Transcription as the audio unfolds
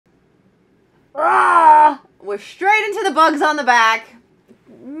Ah! We're straight into the bugs on the back.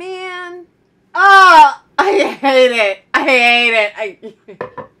 Man. Oh, I hate it. I hate it.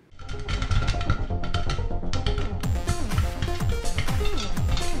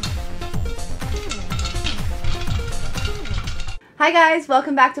 Hi guys,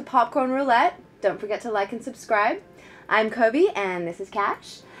 welcome back to Popcorn Roulette. Don't forget to like and subscribe. I'm Coby and this is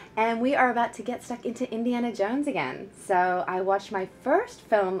Cash. And we are about to get stuck into Indiana Jones again. So I watched my first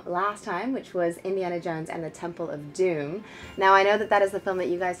film last time, which was Indiana Jones and the Temple of Doom. Now I know that that is the film that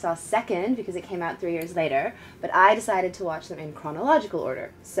you guys saw second because it came out 3 years later, but I decided to watch them in chronological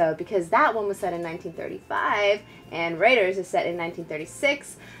order. So because that one was set in 1935 and Raiders is set in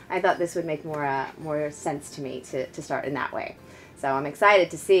 1936, I thought this would make more sense to me to start in that way. So I'm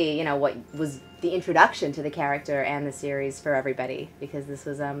excited to see, you know, what was the introduction to the character and the series for everybody, because this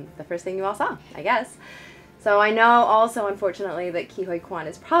was the first thing you all saw, I guess. So I know also, unfortunately, that Ke Huy Quan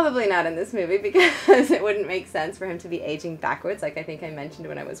is probably not in this movie because it wouldn't make sense for him to be aging backwards, like I think I mentioned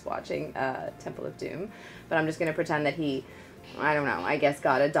when I was watching Temple of Doom. But I'm just going to pretend that he, I don't know, I guess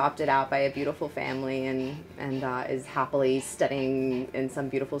got adopted out by a beautiful family and is happily studying in some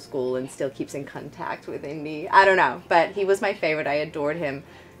beautiful school and still keeps in contact with Indy. I don't know, but he was my favorite. I adored him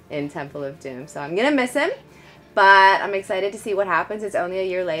in Temple of Doom, so I'm gonna miss him, but I'm excited to see what happens. It's only a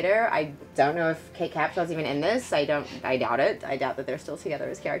year later. I don't know if Kate Capshaw's even in this. I doubt it. I doubt that they're still together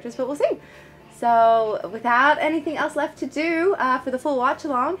as characters, but we'll see. So without anything else left to do, for the full watch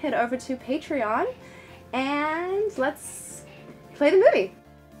along, head over to Patreon and let's play the movie.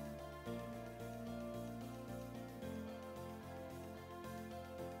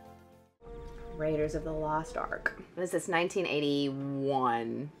 Raiders of the Lost Ark. What is this,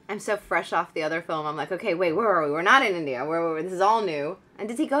 1981? I'm so fresh off the other film. I'm like, okay, wait, where are we? We're not in India. This is all new. And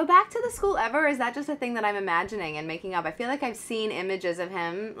does he go back to the school ever? Or is that just a thing that I'm imagining and making up? I feel like I've seen images of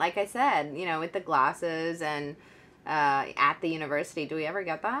him, like I said, you know, with the glasses and at the university. Do we ever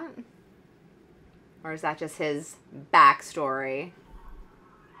get that? Or is that just his backstory?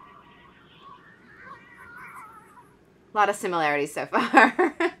 A lot of similarities so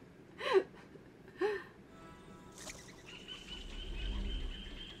far.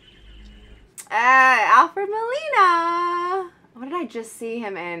 Alfred Molina! What did I just see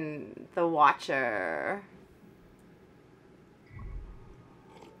him in? The Watcher.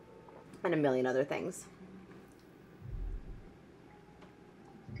 And a million other things.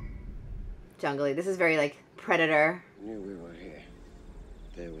 Jungly. This is very, like, Predator. I knew we were here.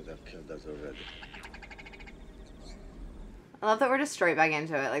 They would have killed us already. I love that we're just straight back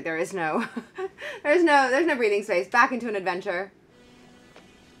into it. Like, there is no... there's no breathing space. Back into an adventure.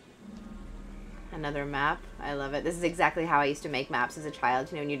 Another map. I love it. This is exactly how I used to make maps as a child.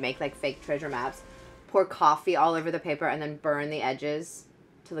 You know, when you'd make, like, fake treasure maps. Pour coffee all over the paper and then burn the edges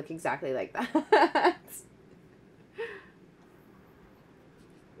to look exactly like that.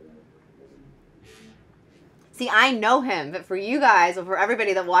 See, I know him, but for you guys, or for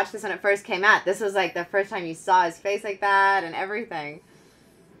everybody that watched this when it first came out, this was, like, the first time you saw his face like that and everything.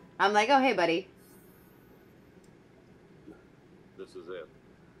 I'm like, oh, hey, buddy. This is it.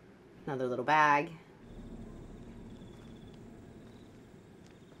 Another little bag.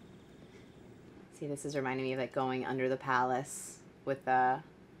 See, this is reminding me of, like, going under the palace with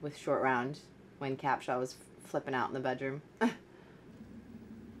Short Round when Capshaw was flipping out in the bedroom.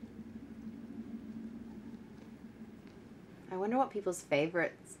 I wonder what people's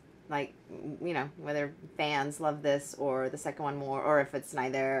favorites, like, you know, whether fans love this or the second one more, or if it's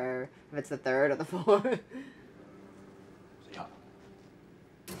neither, or if it's the third or the fourth.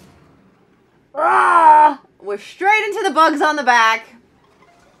 Ah! We're straight into the bugs on the back.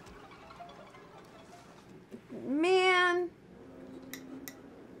 Man.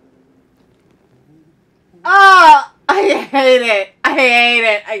 Oh, I hate it. I hate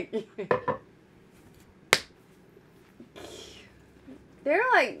it. They're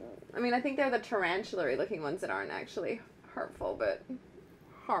like, I mean, I think they're the tarantula-y looking ones that aren't actually hurtful, but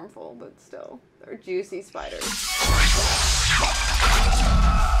harmful, but still. They're juicy spiders.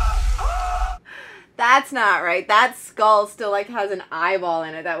 That's not right. That skull still, like, has an eyeball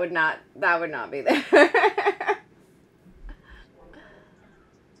in it. That would not be there.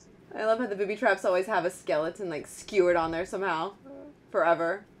 I love how the booby traps always have a skeleton, like, skewered on there somehow.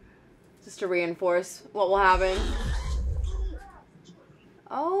 Forever. Just to reinforce what will happen.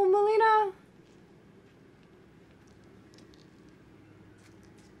 Oh, Molina.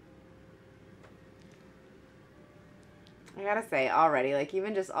 I gotta say, already, like,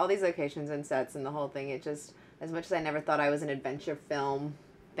 even just all these locations and sets and the whole thing, it just, as much as I never thought I was an adventure film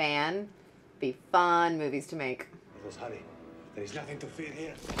fan, be fun movies to make. Let us hurry. There is nothing to fear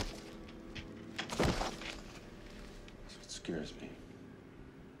here. scares me.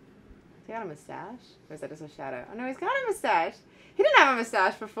 Has he got a mustache? Or is that just a shadow? Oh no, he's got a mustache. He didn't have a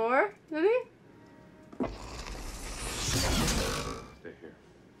mustache before, did he? Stay here.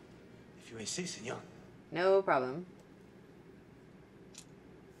 If you insist, senor. No problem.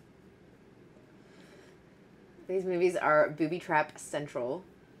 These movies are booby trap central.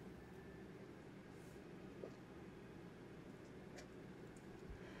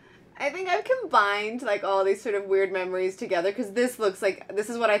 I think I've combined like all these sort of weird memories together because this looks like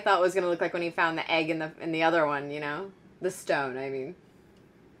this is what I thought was gonna look like when he found the egg in the other one, you know, the stone. I mean,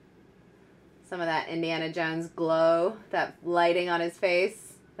 some of that Indiana Jones glow, that lighting on his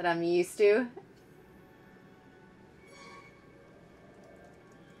face that I'm used to.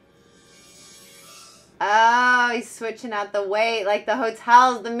 Oh, he's switching out the weight, like the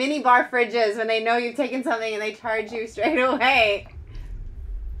hotels, the minibar fridges when they know you've taken something and they charge you straight away.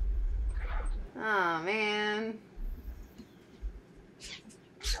 Oh, man.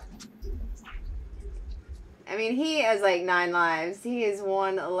 I mean, he has like 9 lives. He is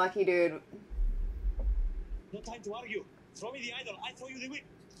one lucky dude. No time to argue. Throw me the idol. I throw you the whip.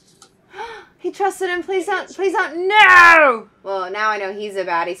 He trusted him. Please don't. Please don't. No! Well, now I know he's a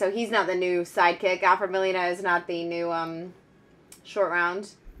baddie, so he's not the new sidekick. Alfred Molina is not the new, short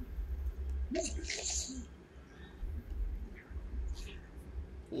round.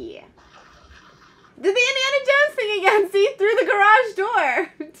 Yeah. Did the Indiana Jones thing again. See? Through the garage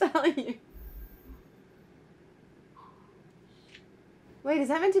door. I'm telling you. Wait, is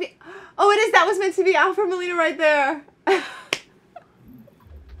that meant to be... Oh, it is. That was meant to be Alfred Molina right there. The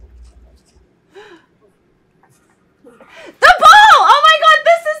ball! Oh my god,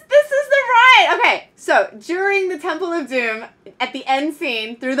 this is the ride! Okay, so during the Temple of Doom, at the end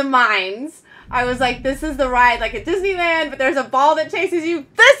scene, through the mines, I was like, this is the ride, like at Disneyland, but there's a ball that chases you.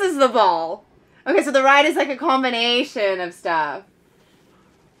 This is the ball! Okay, so the ride is like a combination of stuff.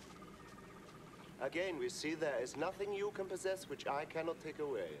 Again, we see there is nothing you can possess which I cannot take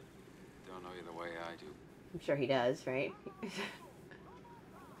away. Don't know you the way I do. I'm sure he does, right? Is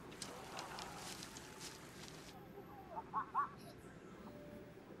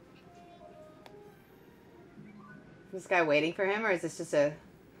this guy waiting for him, or is this just a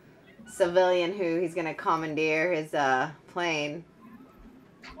civilian who he's gonna commandeer his plane?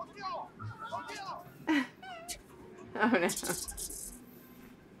 Oh no.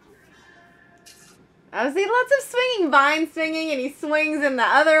 Oh, see, lots of swinging, vine swinging, and he swings in the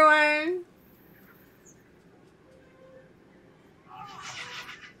other one.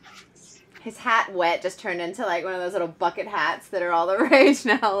 His hat wet just turned into like one of those little bucket hats that are all the rage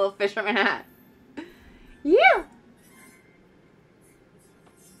now, a little fisherman hat. Yeah.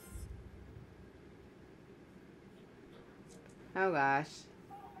 Oh gosh.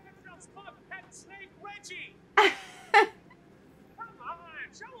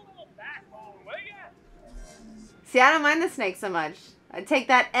 See, I don't mind the snake so much. I'd take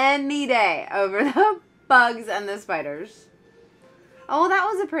that any day over the bugs and the spiders. Oh, well, that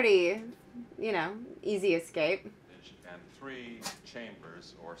was a pretty, you know, easy escape. And 3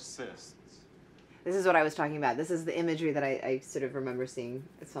 chambers or cysts. This is what I was talking about. This is the imagery that I sort of remember seeing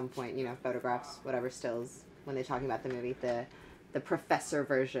at some point, you know, photographs, whatever, stills, when they're talking about the movie, the professor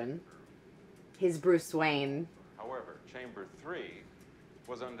version. His Bruce Wayne. However, chamber 3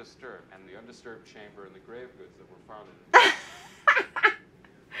 was undisturbed, and the undisturbed chamber and the grave goods that were found in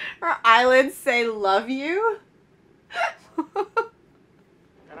Her eyelids say love you.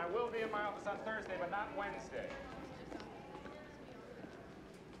 And I will be in my office on Thursday, but not Wednesday.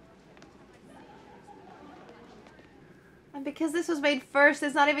 And because this was made first,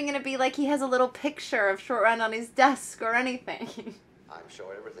 it's not even going to be like he has a little picture of Short Round on his desk or anything. I'm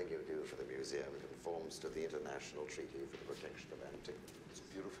sure everything you do for the museum conforms to the International Treaty for the Protection of Antiques. It's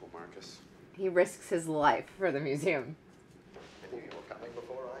beautiful, Marcus. He risks his life for the museum. I knew you were coming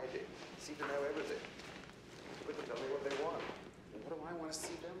before I did. Seem to know everything. But to tell me what they want. What do I want to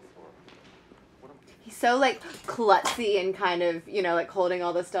see them for? He's so, like, klutzy and kind of, you know, like holding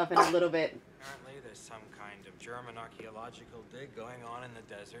all this stuff in a little bit. Apparently there's some kind of German archaeological dig going on in the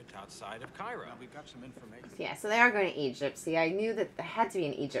desert outside of Cairo. Well, we've got some information. Yeah, so they are going to Egypt. See, I knew that there had to be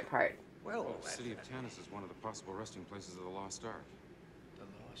an Egypt part. Well, the city of Tanis is one of the possible resting places of the Lost Ark. The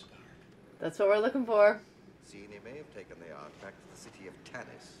Lost Ark. That's what we're looking for. Zini may have taken the ark back to the city of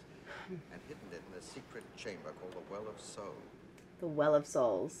Tanis and hidden it in a secret chamber called the Well of Souls. The Well of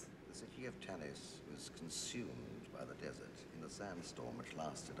Souls. The city of Tanis was consumed by the desert in a sandstorm which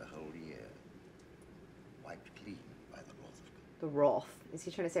lasted a whole year. Wiped clean by the wrath of God. The Wrath. Is he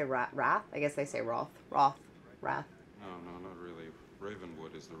trying to say wrath? I guess they say Wrath. Wrath. Wrath. No, not really.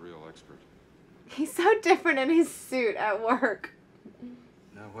 Ravenwood is the real expert. He's so different in his suit at work.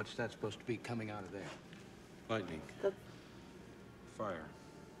 Now, what's that supposed to be coming out of there? Lightning. The- Fire.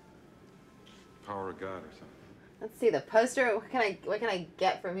 Power of God or something. Let's see the poster. What can I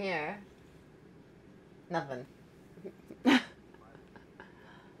get from here? Nothing. An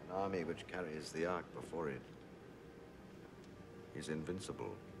army which carries the Ark before it is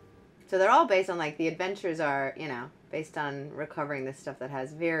invincible. So they're all based on, like, the adventures are, you know, based on recovering this stuff that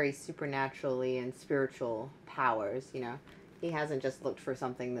has very supernaturally and spiritual powers, you know. He hasn't just looked for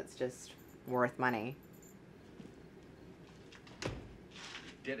something that's just worth money. You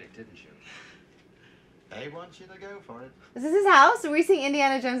did it, didn't you? They want you to go for it. Is this his house? Are we seeing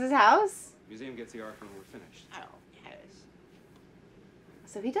Indiana Jones's house? Museum gets the Ark when we're finished. Oh, yes.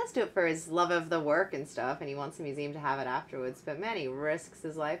 So he does do it for his love of the work and stuff, and he wants the museum to have it afterwards. But man, he risks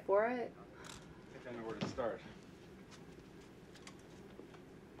his life for it. I think I know where to start.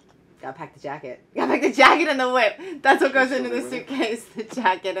 Gotta pack the jacket. Gotta pack the jacket and the whip. That's what goes into the With it. suitcase. The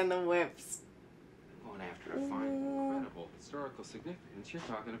jacket and the whips. Going after a find of incredible historical significance. You're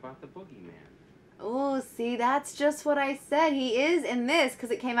talking about the boogeyman. Oh, see, that's just what I said. He is in this, because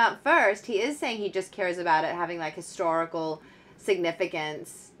it came out first. He is saying he just cares about it having, like, historical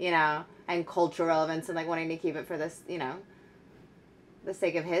significance, you know, and cultural relevance, and, like, wanting to keep it for this, you know, the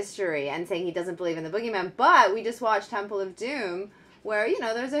sake of history, and saying he doesn't believe in the boogeyman. But we just watched Temple of Doom, where, you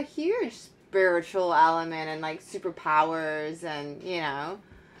know, there's a huge spiritual element and, like, superpowers and, you know.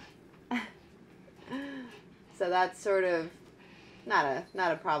 So that's sort of not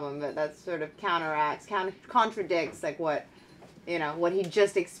a problem, but that sort of contradicts, like, what, you know, what he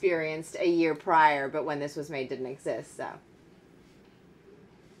just experienced a year prior, but when this was made didn't exist, so.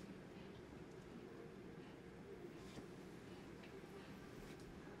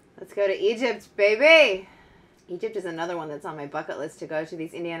 Let's go to Egypt, baby! Egypt is another one that's on my bucket list to go to.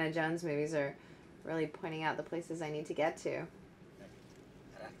 These Indiana Jones movies are really pointing out the places I need to get to.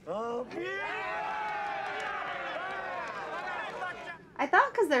 Oh, I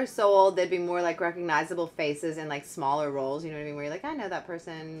thought because they're so old, they'd be more, like, recognizable faces in, like, smaller roles, you know what I mean? Where you're like, I know that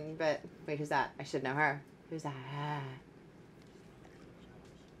person, but wait, who's that? I should know her. Who's that?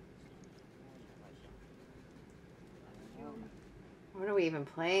 What are we even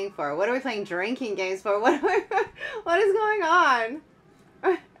playing for? What are we playing drinking games for? What is going on?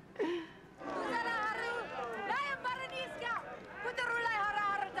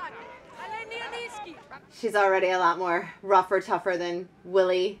 She's already a lot more rougher, tougher than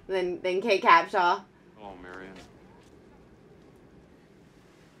Willie, than Kate Capshaw. Oh, Marion.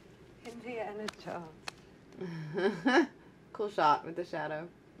 Indiana Jones. Cool shot with the shadow.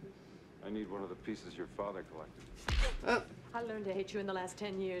 I need one of the pieces your father collected. Oh, I learned to hate you in the last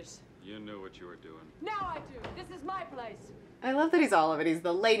 10 years. You knew what you were doing. Now I do. This is my place. I love that he's all of it. He's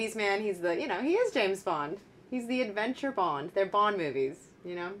the ladies' man. He's the, you know, he is James Bond. He's the adventure Bond. They're Bond movies,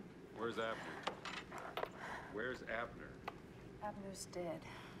 you know? Where's Abner? Where's Abner? Abner's dead.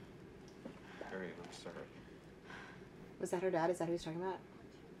 Marion, I'm sorry. Was that her dad? Is that who he's talking about?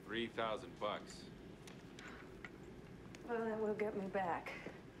 $3,000. Well, that will get me back.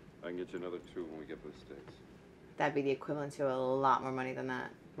 I can get you another 2 when we get to the States. That'd be the equivalent to a lot more money than that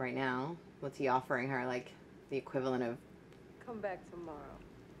right now. What's he offering her? Like, the equivalent of... Come back tomorrow.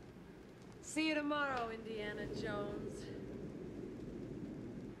 See you tomorrow, Indiana Jones.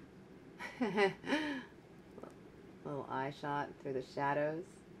 Little eye shot through the shadows.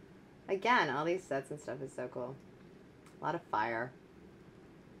 Again, all these sets and stuff is so cool. A lot of fire.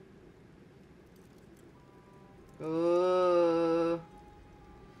 Ooh.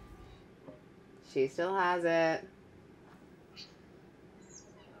 She still has it.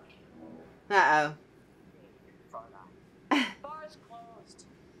 Uh-oh. Bar's closed.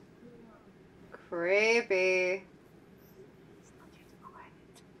 Creepy.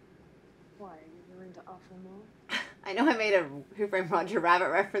 Why, are you going to Awful Moon? I know I made a Who Framed Roger Rabbit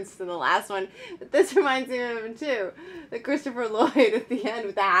reference to the last one, but this reminds me of him too. The Christopher Lloyd at the end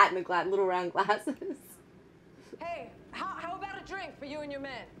with the hat and the little round glasses. Hey, how about a drink for you and your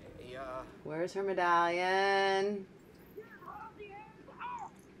men? Yeah. Where's her medallion?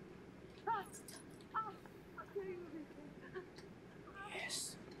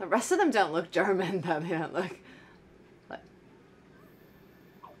 Yes. The rest of them don't look German, though. They don't look... What?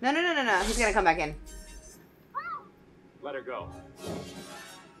 No. He's gonna come back in. Let her go.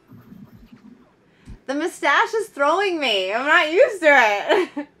 The mustache is throwing me. I'm not used to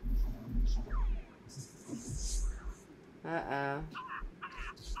it. Uh-oh.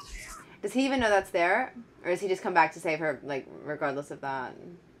 Does he even know that's there? Or does he just come back to save her, like, regardless of that?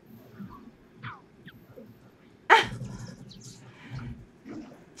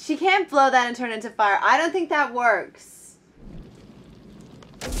 She can't blow that and turn it into fire. I don't think that works.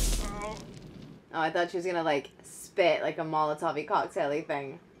 Oh, I thought she was gonna, like, spit like a Molotov-y cocktail-y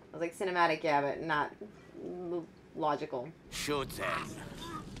thing. I was like, cinematic, yeah, but not logical. Shoot them.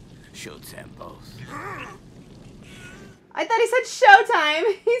 Shoot them both. I thought he said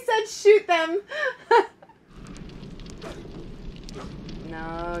showtime. He said shoot them.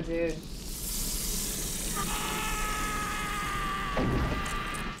 No, dude.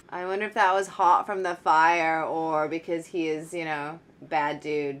 I wonder if that was hot from the fire or because he is, you know, bad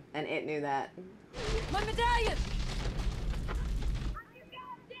dude and it knew that. My medallion!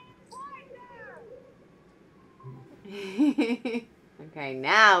 Okay,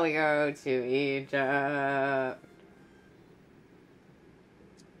 now we go to Egypt.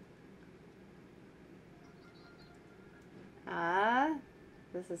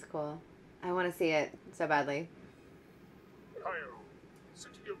 This is cool. I want to see it so badly. Cairo,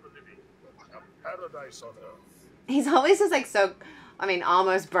 city of the living, a paradise on earth. He's always just like so, I mean,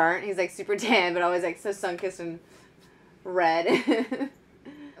 almost burnt. He's like super tan, but always like so sun-kissed and red.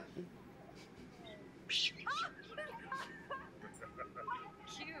 Cute.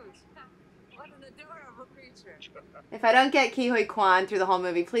 What an adorable creature. If I don't get Ke Huy Quan through the whole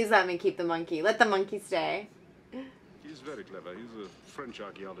movie, please let me keep the monkey. Let the monkey stay. He's very clever. He's a French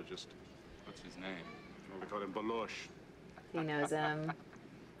archaeologist. What's his name? Well, we call him Belloq. He knows him.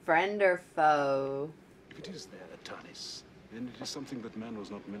 Friend or foe? If it is there, Tanis, then it is something that man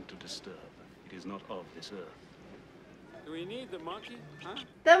was not meant to disturb. It is not of this earth. Do we need the monkey? Huh?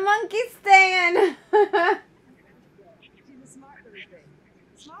 The monkey's staying!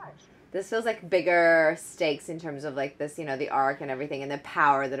 This feels like bigger stakes in terms of like this, you know, the ark and everything and the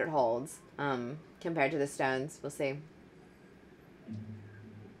power that it holds, compared to the stones. We'll see.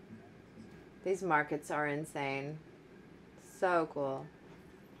 These markets are insane. So cool.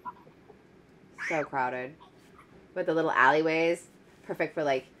 So crowded. With the little alleyways. Perfect for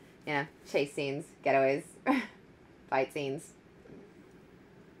like, you know, chase scenes, getaways, fight scenes.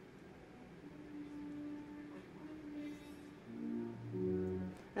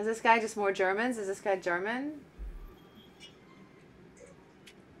 Is this guy just more Germans? Is this guy German?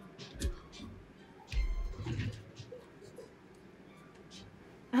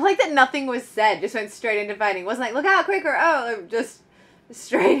 I like that nothing was said. Just went straight into fighting. Wasn't like, look out, quicker. Oh, just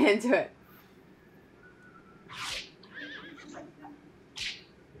straight into it.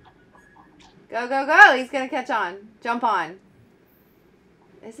 Go, go, go. He's going to catch on. Jump on.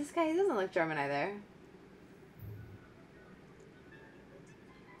 Is this guy? He doesn't look German either.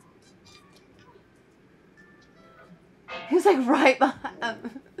 He was like right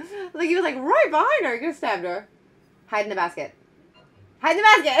behind like he was like right behind her. He could have stabbed her. Hide in the basket. Hide in the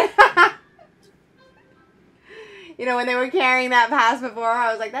basket! You know, when they were carrying that pass before, I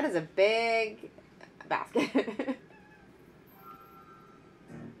was like, that is a big basket.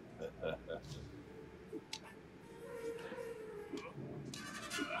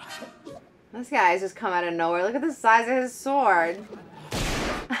 This guy's just come out of nowhere. Look at the size of his sword.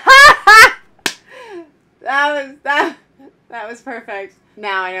 That was perfect.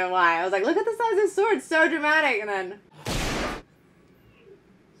 Now I know why. I was like, look at the size of his sword. It's so dramatic. And then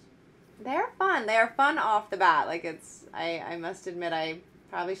they're fun. They are fun off the bat. Like it's, I must admit, I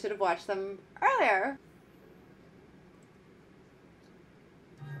probably should have watched them earlier.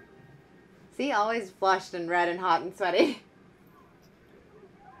 See, always flushed and red and hot and sweaty.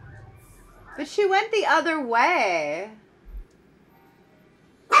 But she went the other way.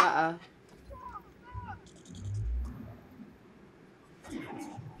 Uh-oh.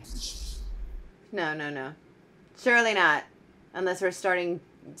 No, no, no. Surely not. Unless we're starting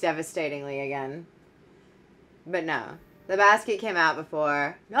devastatingly again. But no. The basket came out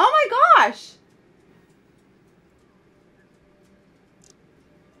before. Oh my gosh!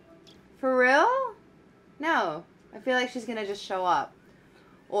 For real? No. I feel like she's gonna just show up.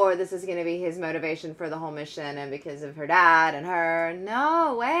 Or this is gonna be his motivation for the whole mission and because of her dad and her.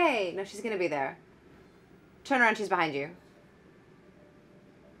 No way. No, she's gonna be there. Turn around, she's behind you.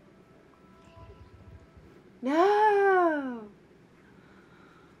 No!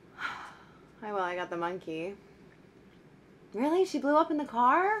 Oh, well, I got the monkey. Really? She blew up in the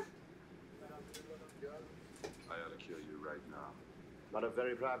car? I ought to kill you right now. Not a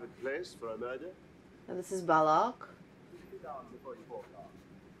very private place for a murder. Oh, this is Belloq.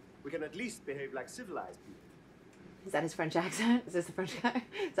 We can at least behave like civilized people. Is that his French accent? Is this the French guy?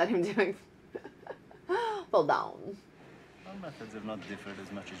 Is that him doing? Fall down. Our methods have not differed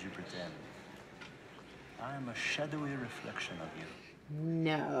as much as you pretend. I am a shadowy reflection of you.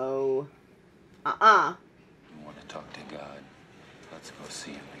 No. You want to talk to God? Let's go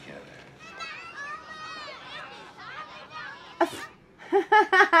see him together.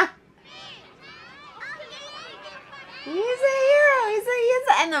 He's a hero.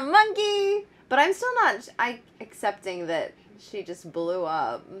 And the monkey. But I'm still not accepting that she just blew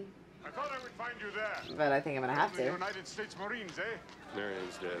up. I thought I would find you there. But I think I'm gonna have to. United States Marines, eh?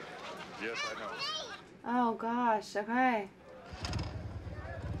 Marion's dead. Yes, I know. Oh gosh. Okay.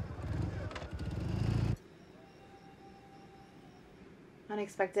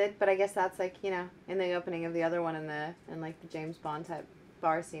 Unexpected, but I guess that's like, you know, in the opening of the other one in like the James Bond type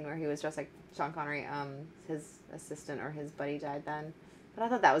bar scene where he was just like Sean Connery, his assistant or his buddy died then. But I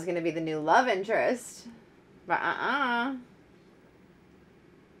thought that was gonna be the new love interest. But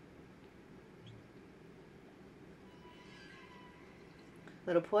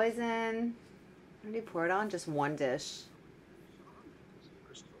Little poison. What did he pour it on? Just one dish.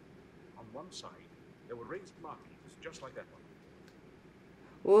 On one side, there were raised markings, just like that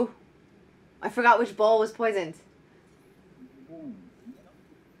one. Ooh. I forgot which bowl was poisoned.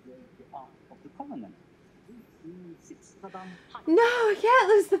 No, I can't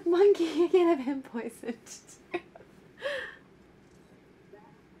lose the monkey. I can't have him poisoned.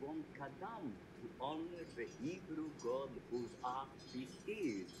 To honor the Hebrew god whose ark this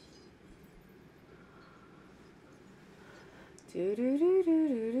is.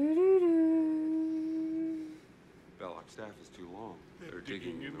 Belloq's staff is too long. They're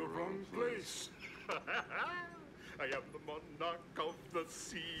digging in the wrong place. I am the monarch of the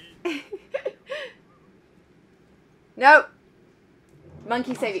sea. Nope.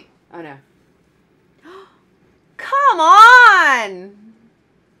 Monkey save you. Oh no. Come on!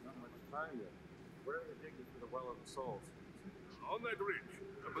 Where are they digging for the well of the souls? On that ridge.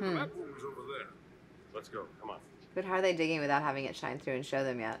 But the map room is over there. Let's go. Come on. But how are they digging without having it shine through and show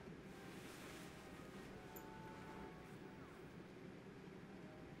them yet?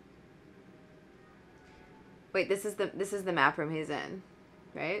 Wait, this is the map room he's in,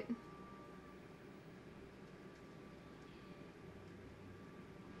 right?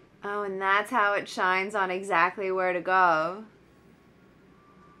 Oh, and that's how it shines on exactly where to go.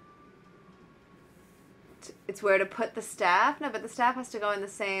 It's where to put the staff? No, but the staff has to go in the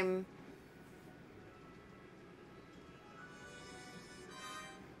same...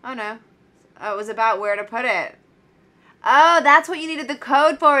 Oh, no. Oh, it was about where to put it. Oh, that's what you needed the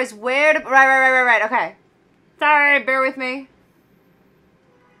code for, is where to... Right. Okay. Sorry, bear with me.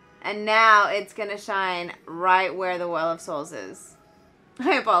 And now it's going to shine right where the Well of Souls is.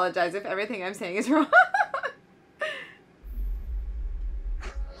 I apologize if everything I'm saying is wrong.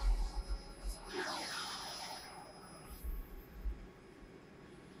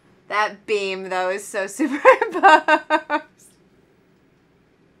 That beam, though, is so superimposed.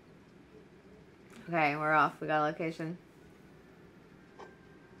 Okay, we're off. We got a location.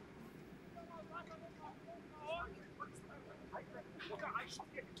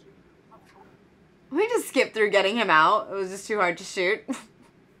 We just skipped through getting him out. It was just too hard to shoot.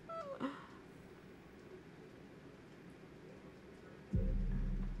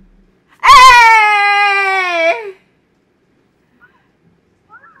 Hey!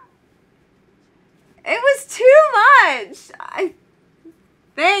 It was too much.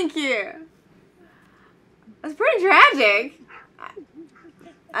 Thank you. It's pretty tragic.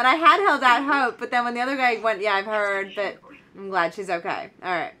 And I had held out hope, but then when the other guy went, yeah, I've heard, but I'm glad she's okay. All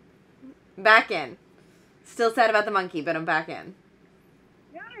right. Back in. Still sad about the monkey, but I'm back in.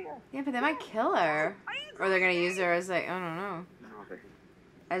 Yeah, but they might kill her. Or they're going to use her as, like, I don't know.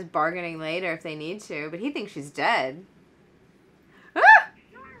 As bargaining later if they need to. But he thinks she's dead. Ah!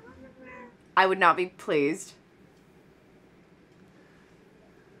 I would not be pleased.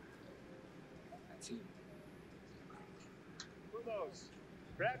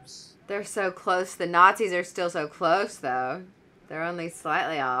 They're so close. The Nazis are still so close, though. They're only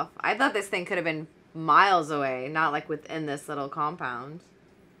slightly off. I thought this thing could have been miles away, not like within this little compound.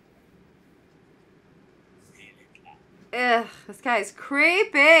 Ugh, this guy's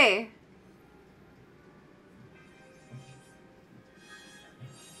creepy.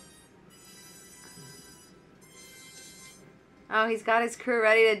 Oh, he's got his crew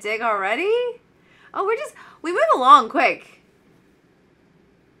ready to dig already? Oh, we move along quick.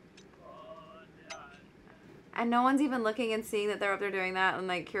 And no one's even looking and seeing that they're up there doing that and,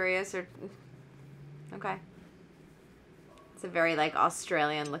 like, curious or... Okay. It's a very, like,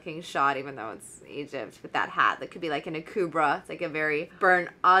 Australian-looking shot, even though it's Egypt, with that hat that could be, like, in a Kubra. It's, like, a very burnt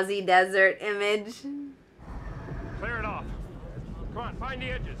Aussie desert image. Clear it off. Come on, find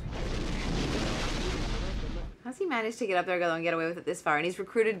the edges. How's he managed to get up there and get away with it this far? And he's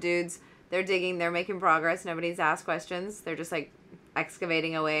recruited dudes. They're digging. They're making progress. Nobody's asked questions. They're just, like,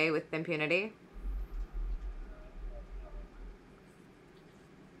 excavating away with impunity.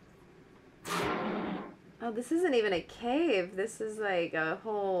 Oh, this isn't even a cave. This is like a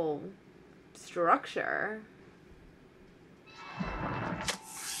whole structure.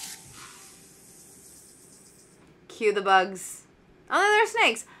 Cue the bugs. Oh, no, they're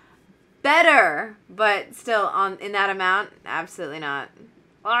snakes. Better, but still in that amount, absolutely not.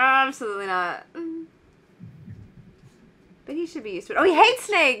 Absolutely not. But he should be used to it. Oh, he hates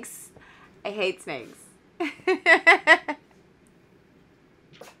snakes. I hate snakes. I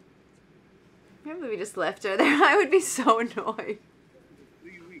can't believe we just left her there. I would be so annoyed.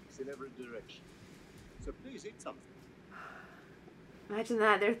 3 weeks in every direction. So please eat something. Imagine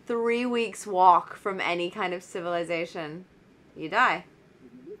that. They're 3 weeks walk from any kind of civilization. You die.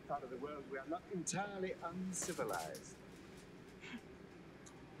 In this part of the world, we are not entirely uncivilized.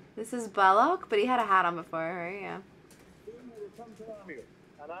 This is Belloq, but he had a hat on before, right? Yeah. Soon they will come to harm you,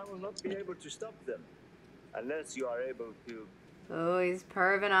 and I will not be able to stop them. Unless you are able to... Oh, he's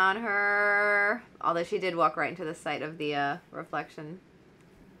perving on her. Although she did walk right into the site of the reflection.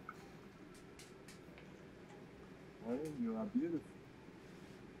 Marion, you are beautiful.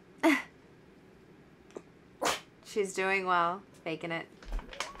 She's doing well. Faking it.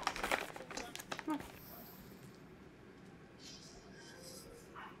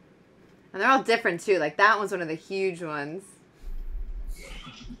 And they're all different too. Like that one's one of the huge ones.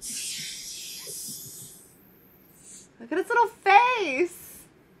 Look at its little face.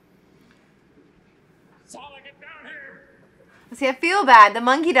 Solid, get down here. See, I feel bad. The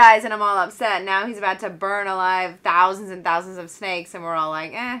monkey dies and I'm all upset. Now he's about to burn alive thousands and thousands of snakes and we're all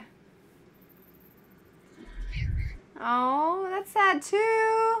like, eh. Oh, that's sad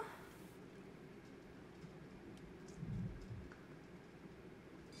too.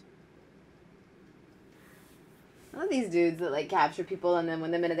 I love these dudes that like capture people and then when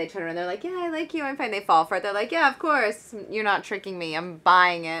the minute they turn around they're like, yeah, I like you, I'm fine. They fall for it. They're like, yeah, of course. You're not tricking me. I'm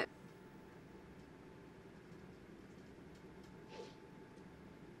buying it.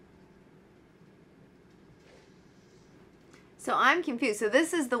 So I'm confused. So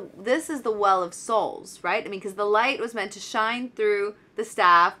this is the well of souls, right? I mean, because the light was meant to shine through the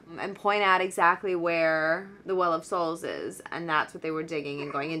staff and point out exactly where the well of souls is, and that's what they were digging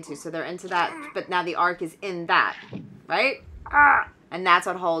and going into. So they're into that, but now the ark is in that, right? And that's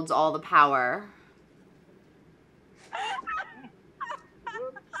what holds all the power.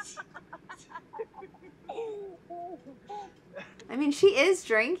 I mean, she is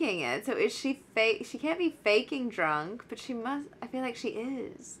drinking it, so is she fake? She can't be faking drunk, but she must. I feel like she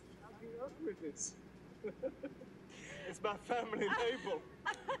is. It's my family label.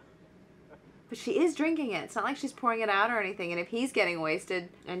 But she is drinking it. It's not like she's pouring it out or anything. And if he's getting wasted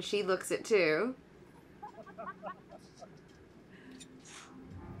and she looks it too.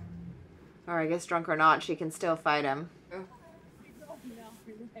 Or I guess drunk or not, she can still fight him.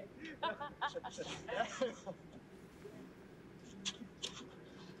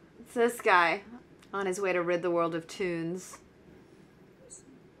 It's this guy on his way to rid the world of tunes.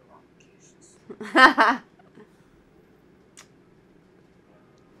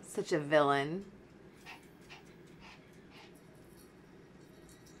 Such a villain.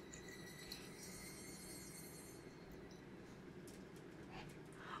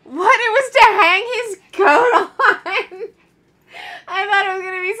 What? It was to hang his coat on? I thought it was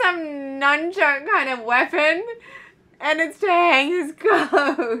going to be some nunchuck kind of weapon. And it's to hang his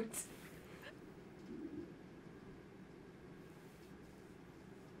coat.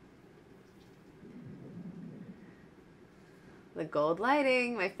 The gold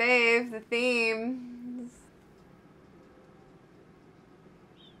lighting, my fave, the theme.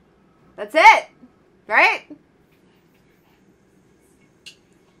 That's it, right?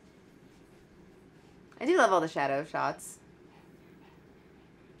 I do love all the shadow shots.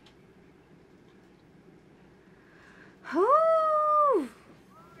 Whew.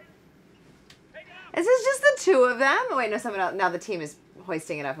 Is this just the two of them? Oh, wait, no, someone else. Now the team is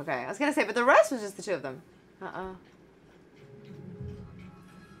hoisting it up. Okay, I was gonna say, but the rest was just the two of them.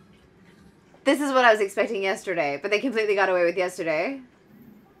 This is what I was expecting yesterday, but they completely got away with yesterday.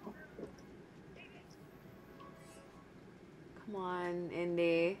 Come on,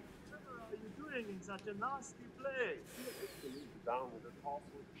 Indy. What are you doing in such a nasty place? Down with an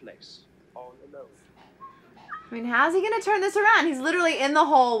awful place, all alone. I mean, how's he going to turn this around? He's literally in the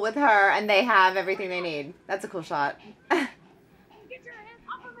hole with her, and they have everything they need. That's a cool shot. Get your hands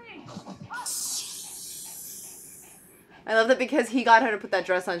off of me! I love that because he got her to put that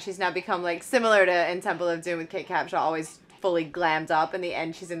dress on, she's now become, like, similar to in Temple of Doom with Kate Capshaw, always fully glammed up. In the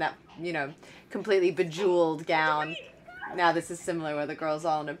end, she's in that, you know, completely bejeweled gown. Now this is similar where the girl's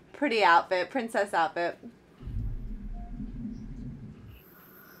all in a pretty outfit, princess outfit.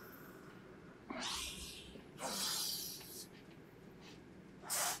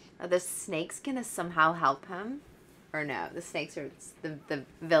 Are the snakes gonna somehow help him? Or no, the snakes are the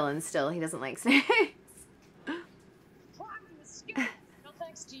villain still. He doesn't like snakes. No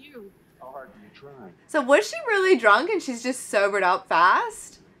thanks to you. How hard do you try? So was she really drunk and she's just sobered up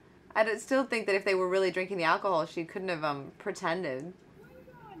fast? I still think that if they were really drinking the alcohol, she couldn't have pretended.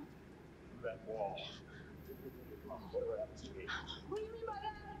 That wall.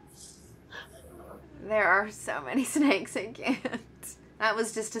 There are so many snakes, I can't. That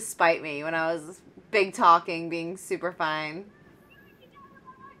was just to spite me when I was big talking, being super fine.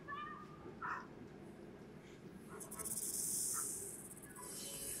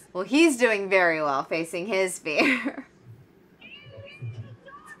 Well, he's doing very well facing his fear.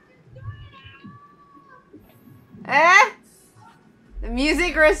 Eh? The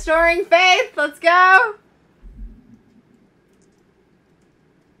music restoring faith. Let's go.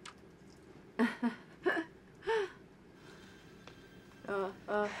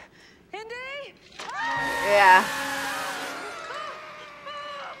 Indy? Yeah.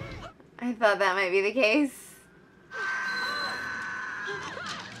 I thought that might be the case.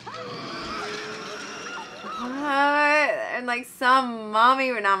 And like some mommy,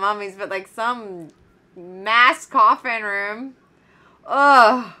 or not mommies, but like some mass coffin room.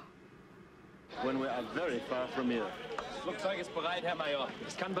 Ugh. When we are very far from here. Flugzeug ist bereit, Herr Major.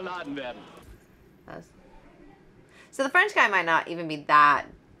 Es kann beladen werden. So the French guy might not even be that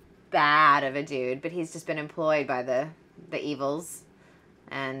bad of a dude, but he's just been employed by the evils.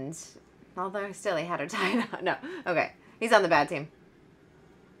 And although still he had her tied up. No, okay. He's on the bad team.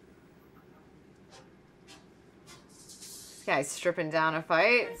 This guy's stripping down a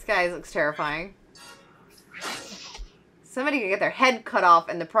fight. This guy looks terrifying. Somebody could get their head cut off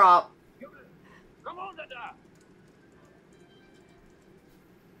in the prop. Come on, Dada.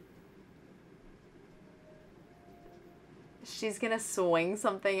 She's gonna swing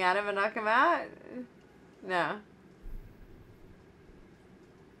something at him and knock him out? No.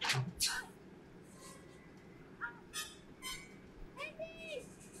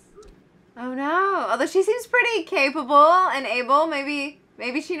 Oh no. Although she seems pretty capable and able. Maybe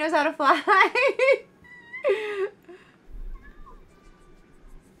she knows how to fly.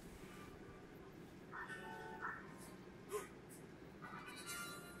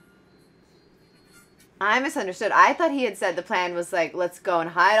 I misunderstood. I thought he had said the plan was like, let's go and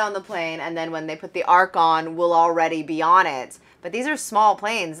hide on the plane, and then when they put the Ark on, we'll already be on it. But these are small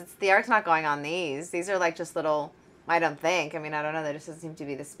planes. The Ark's not going on these. These are like just little, I don't think. I mean, I don't know. There just doesn't seem to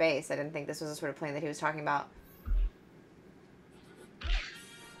be the space. I didn't think this was the sort of plane that he was talking about.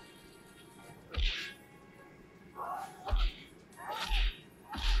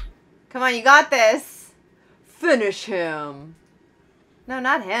 Come on, you got this. Finish him. No,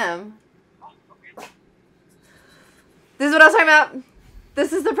 not him. This is what I was talking about.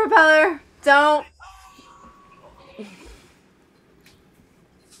 This is the propeller. Don't.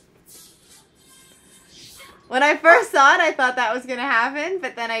 When I first saw it, I thought that was going to happen,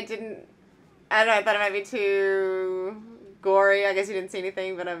 but then I didn't. I don't know, I thought it might be too gory. I guess you didn't see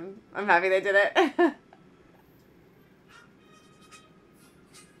anything, but I'm happy they did it.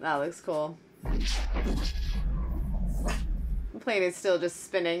 That looks cool. The plane is still just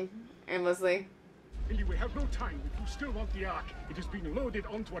spinning aimlessly. Indy, we have no time. If you still want the Ark, it has been loaded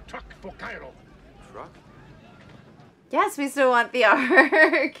onto a truck for Cairo. Truck? Yes, we still want the Ark.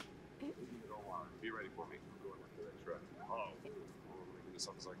 Be ready for me. I'm going after that truck. Oh, I'm making this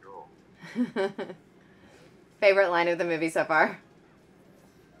up as I go. Favorite line of the movie so far?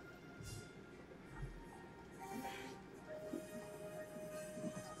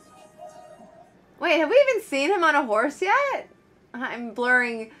 Wait, have we even seen him on a horse yet? I'm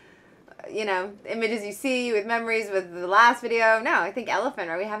blurring, you know, images you see with memories with the last video. No, I think elephant,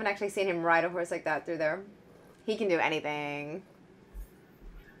 right? We haven't actually seen him ride a horse like that through there. He can do anything.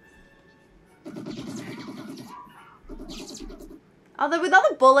 Although with all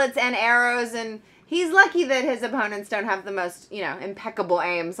the bullets and arrows, and he's lucky that his opponents don't have the most, you know, impeccable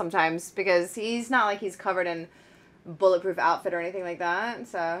aim sometimes, because he's not like he's covered in bulletproof outfit or anything like that,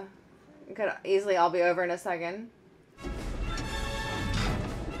 so it could easily all be over in a second.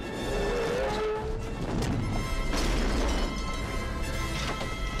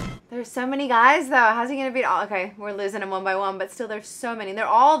 There's so many guys, though. How's he going to beat all? Okay, we're losing them one by one, but still there's so many. They're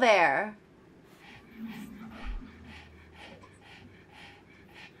all there.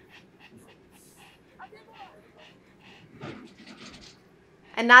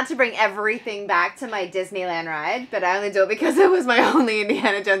 And not to bring everything back to my Disneyland ride, but I only do it because it was my only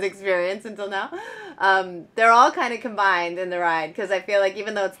Indiana Jones experience until now. They're all kind of combined in the ride, because I feel like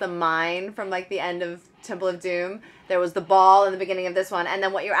even though it's the mine from like the end of Temple of Doom, there was the ball in the beginning of this one, and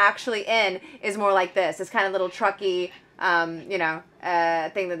then what you're actually in is more like this. This kind of little trucky, you know,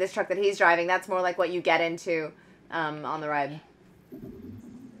 thing that this truck that he's driving, that's more like what you get into on the ride.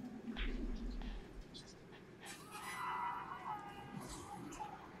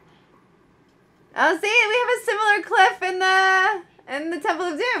 Oh, see, we have a similar cliff in the Temple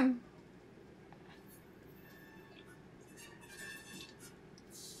of Doom.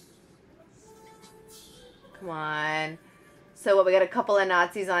 Come on. So what, we got a couple of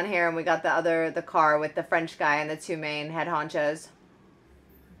Nazis on here, and we got the car with the French guy and the two main head honchos.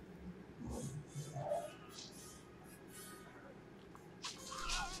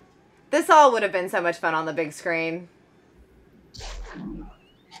 This all would have been so much fun on the big screen.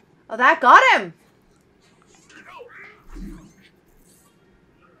 Oh, that got him!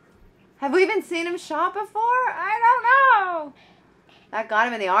 Have we even seen him shot before? I don't know. That got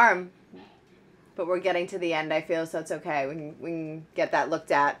him in the arm. But we're getting to the end, I feel, so it's okay. We can get that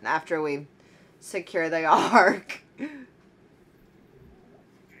looked at after we secure the Ark. This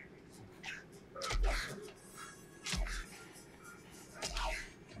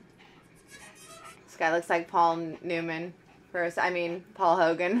guy looks like Paul Newman Paul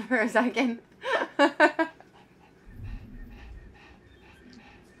Hogan for a second.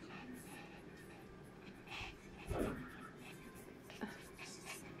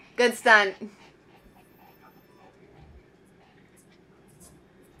 Good stunt.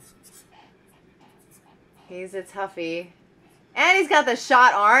 He's a toughie. And he's got the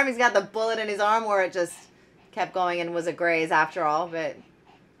shot arm. He's got the bullet in his arm where it just kept going and was a graze after all, but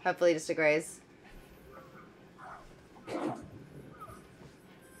hopefully just a graze.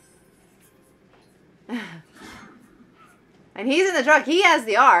 And he's in the truck. He has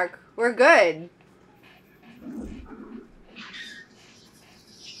the Ark. We're good.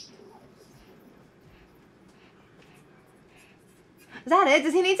 Is that it?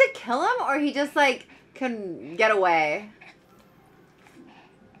 Does he need to kill him, or he just, like, can get away?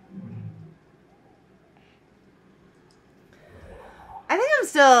 I think I'm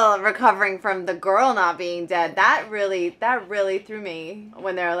still recovering from the girl not being dead. That really threw me.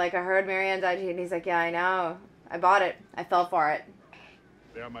 When they're like, I heard Marianne died, and he's like, yeah, I know. I bought it. I fell for it.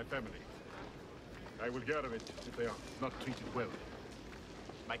 They are my family. I will get of it if they are not treated well.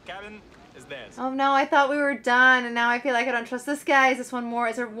 My cabin is theirs. Oh no, I thought we were done, and now I feel like I don't trust this guy. Is this one more?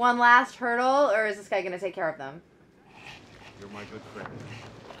 Is there one last hurdle, or is this guy gonna take care of them? You're my good friend.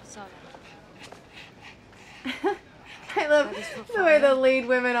 Sorry. I love the way the lead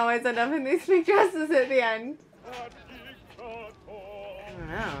women always end up in these big dresses at the end. I don't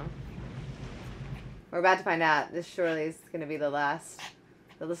know. We're about to find out. This surely is going to be the last.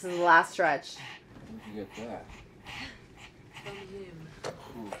 So this is the last stretch. Where'd you get that? From him.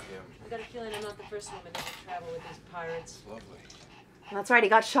 Ooh, Kim. I got a feeling I'm not the first woman to travel with these pirates. Lovely. That's right, he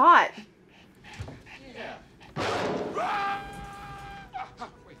got shot. Yeah.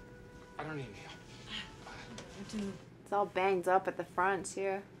 Wait, I don't need you. It's all banged up at the front,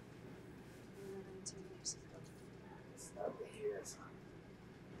 too.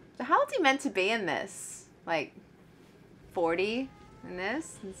 So how old is he meant to be in this? Like, 40 in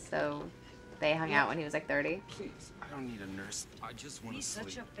this? And so they hung out when he was like 30? Please, I don't need a nurse. I just want to sleep.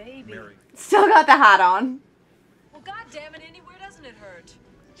 He's such a baby. Mary. Still got the hat on. Well, goddamn it, Indy, where doesn't it hurt?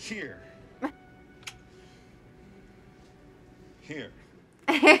 Here. Here.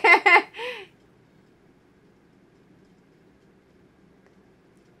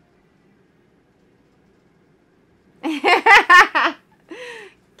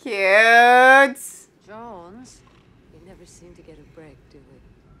 Cute. Jones, we never seem to get a break, do we?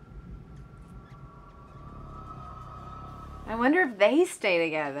 I wonder if they stay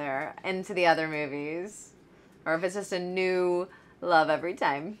together into the other movies, or if it's just a new love every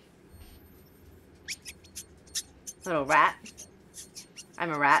time. Little rat.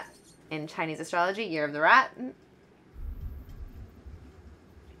 I'm a rat in Chinese astrology. Year of the rat.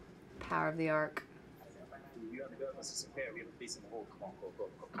 Power of the Ark.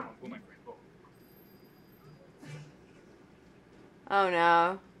 Oh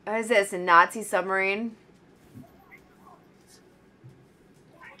no. What is this? A Nazi submarine?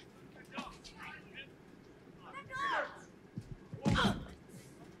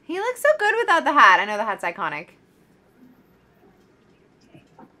 He looks so good without the hat. I know the hat's iconic.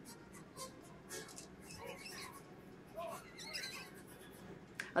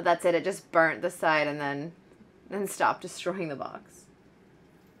 Oh, that's it. It just burnt the side and then stopped destroying the box.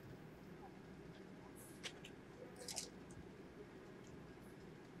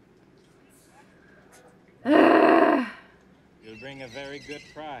 You'll bring a very good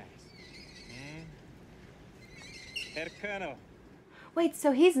prize. Herr Colonel. Wait,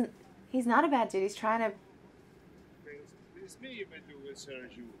 so he's not a bad dude. He's trying to. Please me if I do with Sir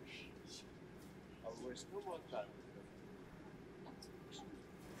Jewish. I'll waste no more time. It's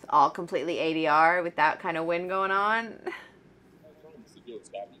all completely ADR with that kind of wind going on. I promise the girls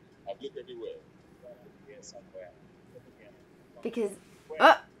got me. I've looked everywhere. Here somewhere. Because.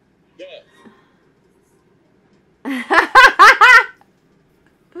 Oh! There.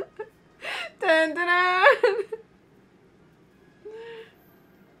 Dun, dun, dun.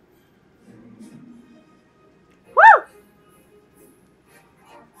 Woo!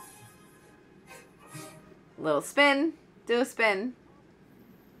 Little spin. Do a spin.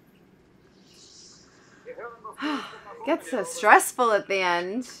 Gets so stressful at the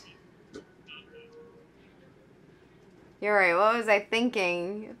end. You're right. What was I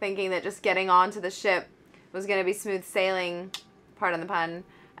thinking? Thinking that just getting onto the ship was going to be smooth sailing, pardon the pun,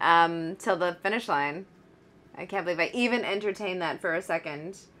 till the finish line. I can't believe I even entertained that for a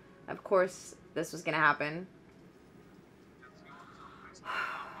second. Of course, this was going to happen.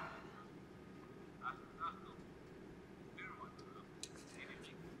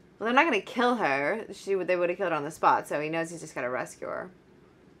 Well, they're not going to kill her. They would have killed her on the spot, so he knows he's just got to rescue her.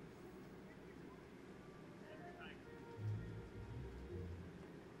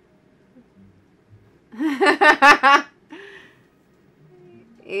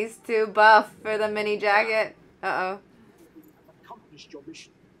 He's too buff for the mini jacket. Uh-oh. Accomplished your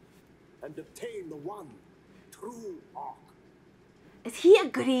mission and obtain the one true Ark. Is he a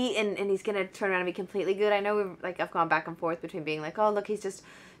goodie and he's gonna turn around and be completely good? I know I've gone back and forth between being like, oh look, he's just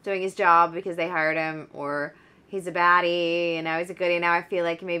doing his job because they hired him, or he's a baddie and now he's a goodie. Now I feel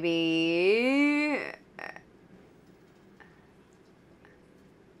like maybe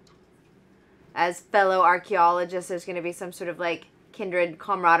as fellow archaeologists there's gonna be some sort of like kindred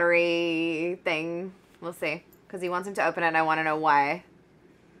camaraderie thing. We'll see. Because he wants him to open it and I want to know why.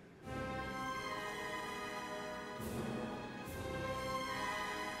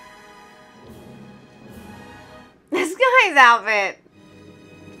 This guy's outfit.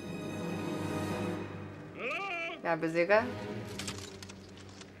 Got a bazooka?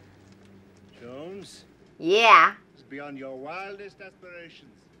 Jones? Yeah. It's beyond your wildest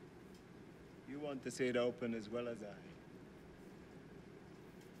aspirations. You want to see it open as well as I.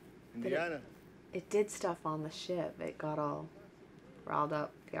 Indiana. It did stuff on the ship. It got all riled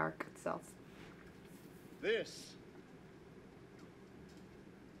up, the Ark itself. This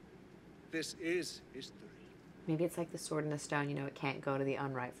is history. Maybe it's like the sword in the stone, you know, it can't go to the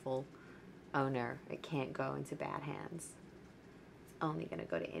unrightful owner. It can't go into bad hands. It's only gonna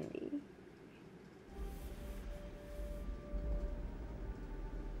go to Indy.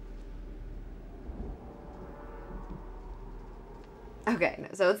 Okay, no,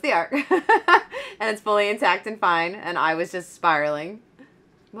 so it's the Ark. And it's fully intact and fine, and I was just spiraling.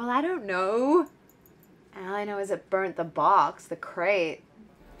 Well, I don't know. All I know is it burnt the box, the crate.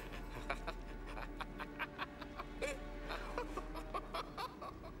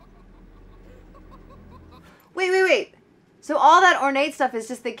 Wait. So all that ornate stuff is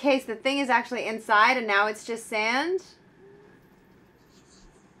just the case. The thing is actually inside, and now it's just sand?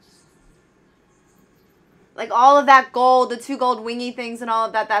 Like all of that gold, the 2 gold wingy things and all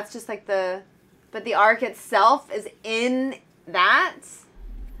of that, that's just like the... But the Ark itself is in that?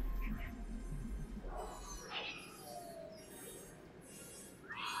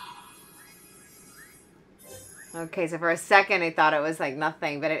 Okay, so for a second I thought it was like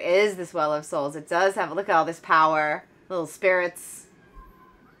nothing, but it is this Well of Souls. It does have, look at all this power. Little spirits.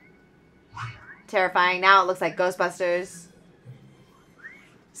 Terrifying. Now it looks like Ghostbusters.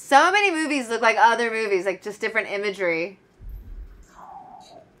 So many movies look like other movies, like just different imagery.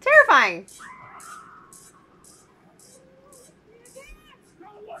 Terrifying.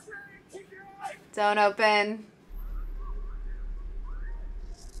 Don't open.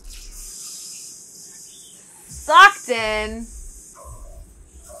 Sucked in.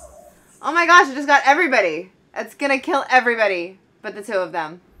 Oh my gosh, it just got everybody. It's gonna kill everybody but the 2 of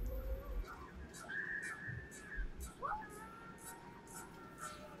them.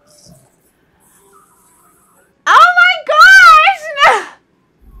 Oh my gosh! No!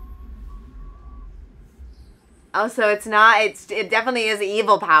 Oh, so it's not, it definitely is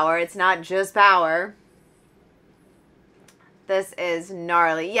evil power. It's not just power. This is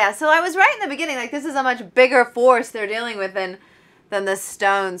gnarly. Yeah, so I was right in the beginning. Like, this is a much bigger force they're dealing with than the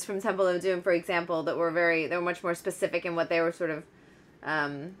stones from Temple of Doom, for example, that were they were much more specific in what they were sort of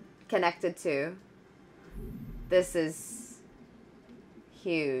connected to. This is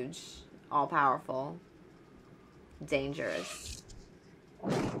huge, all-powerful. dangerous.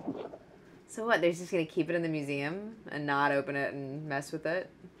 So what, they're just gonna keep it in the museum and not open it and mess with it?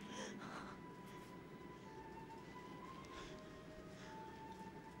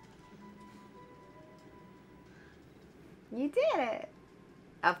 You did it!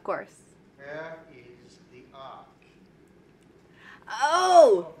 Of course. Where is the Ark?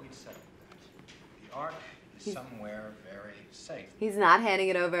 Oh! We'd settled that. The Ark is somewhere very safe. He's not handing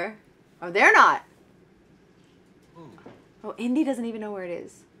it over. Oh, they're not! Ooh. Oh, Indy doesn't even know where it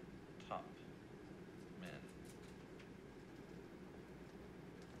is. Top men.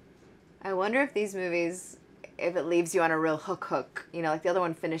 I wonder if these movies, if it leaves you on a real hook, you know, like the other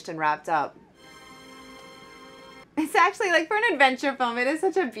one finished and wrapped up. It's actually, like, for an adventure film, it is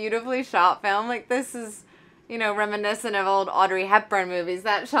such a beautifully shot film. Like, this is, you know, reminiscent of old Audrey Hepburn movies.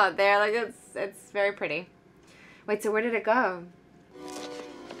 That shot there, like, it's very pretty. Wait, so where did it go?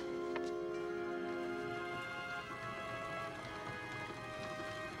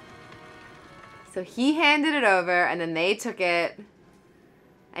 So he handed it over, and then they took it,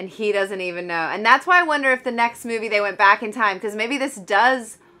 and he doesn't even know. And that's why I wonder if the next movie they went back in time, because maybe this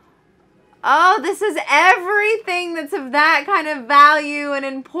does... Oh, this is everything that's of that kind of value and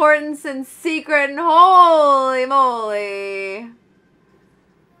importance and secret, and holy moly.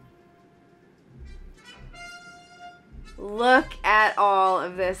 Look at all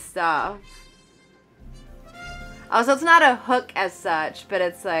of this stuff. Oh, so it's not a hook as such, but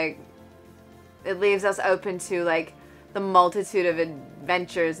it's like, it leaves us open to like the multitude of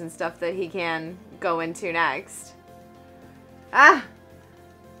adventures and stuff that he can go into next. Ah!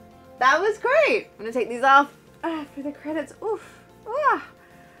 That was great. I'm gonna take these off for the credits. Oof. Ah.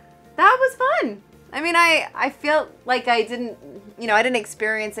 That was fun. I mean, I feel like I didn't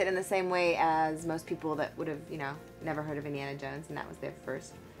experience it in the same way as most people that would have, you know, never heard of Indiana Jones, and that was their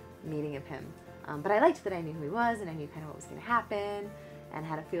first meeting of him. But I liked that I knew who he was, and I knew kind of what was gonna happen, and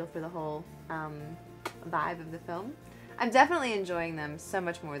had a feel for the whole vibe of the film. I'm definitely enjoying them so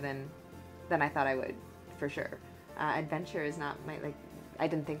much more than I thought I would, for sure. Adventure is not my, like, I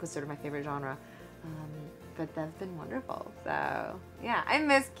didn't think was sort of my favorite genre, but they've been wonderful. So yeah, I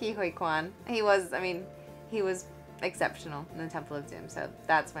miss Ke Huy Quan. He was exceptional in the Temple of Doom. So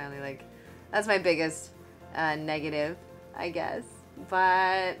that's my only that's my biggest negative, I guess.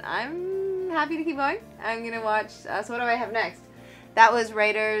 But I'm happy to keep going. I'm gonna watch. So what do I have next? That was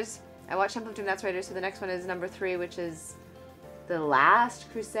Raiders. I watched Temple of Doom. That's Raiders. So the next one is number 3, which is The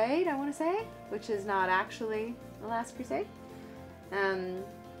Last Crusade. I want to say, which is not actually The Last Crusade.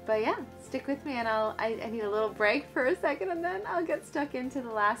 But yeah, stick with me, and I need a little break for a second, and then I'll get stuck into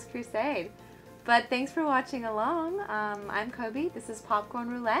The Last Crusade. But thanks for watching along. I'm Coby. This is Popcorn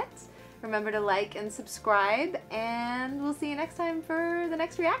Roulette. Remember to like and subscribe, and we'll see you next time for the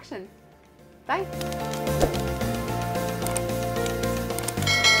next reaction. Bye.